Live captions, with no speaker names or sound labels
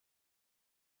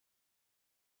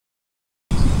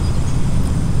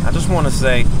I just want to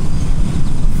say,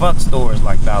 fuck stores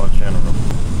like Dollar General.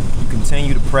 You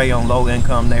continue to prey on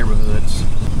low-income neighborhoods.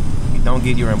 You don't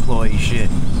give your employees shit.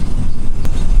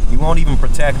 You won't even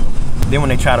protect them. Then when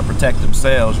they try to protect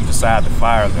themselves, you decide to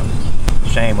fire them.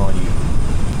 Shame on you.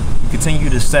 You continue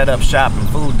to set up shop in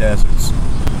food deserts,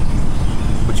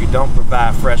 but you don't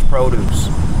provide fresh produce.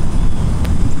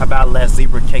 How about less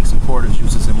zebra cakes and porter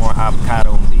juices and more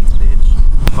avocado and beef, bitch?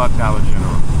 Fuck Dollar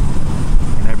General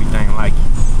and everything like it.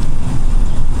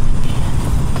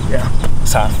 Yeah,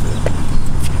 that's how I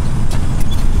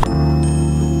feel.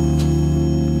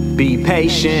 Be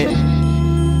patient.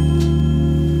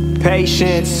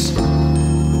 Patience.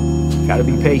 Gotta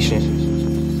be patient.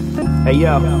 Hey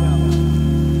yo.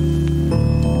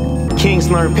 Kings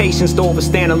learn patience to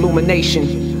overstand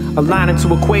illumination. Aligning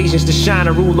to equations to shine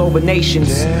and rule over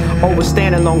nations.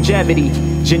 Overstanding longevity,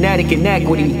 genetic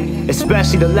inequity,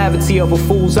 especially the levity of a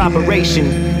fool's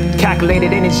operation.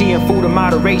 Calculated energy and food in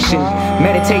moderation.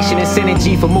 Meditation and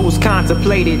synergy for moves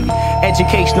contemplated.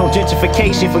 Educational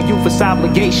gentrification for youth's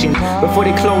obligation. Before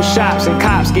they close shops and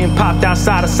cops getting popped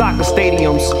outside of soccer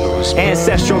stadiums.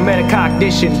 Ancestral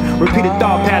metacognition. Repeated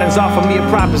thought patterns offer me a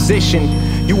proposition.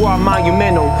 You are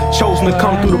monumental, chosen to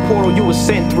come through the portal you were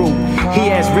sent through. He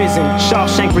has risen,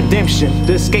 Shawshank Redemption,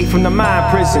 the escape from the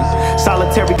mind prison.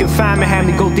 Solitary confinement had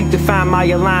me go deep to find my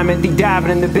alignment. Deep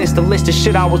diving in the abyss, the list of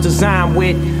shit I was designed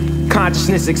with.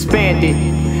 Consciousness expanded.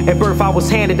 At birth I was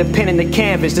handed a pen and a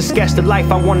canvas to sketch the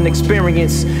life I wanted to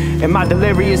experience. In my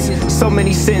delirious, so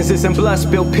many sentences and blood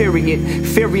spilled, period.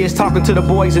 Furious talking to the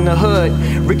boys in the hood.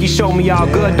 Ricky showed me all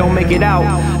good, don't make it out.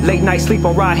 Late night sleep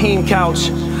on Raheem couch.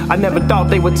 I never thought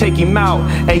they would take him out.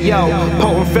 Hey yo,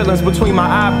 potent feelings between my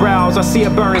eyebrows. I see a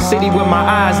burning city with my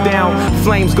eyes down.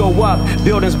 Flames go up,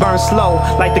 buildings burn slow,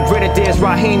 like the grenadiers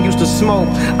Raheem used to smoke.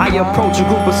 I approach a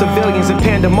group of civilians in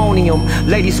pandemonium.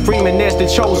 Ladies screaming, there's the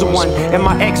chosen one. And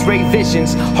my x-ray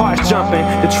visions, hearts jumping.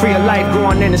 The tree of life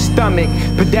growing in the stomach.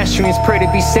 Pedestrians pray to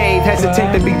be saved,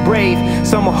 hesitant to be brave.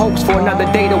 Some hopes for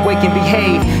another day to wake and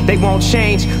behave. They won't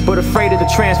change, but afraid of the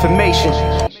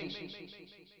transformation.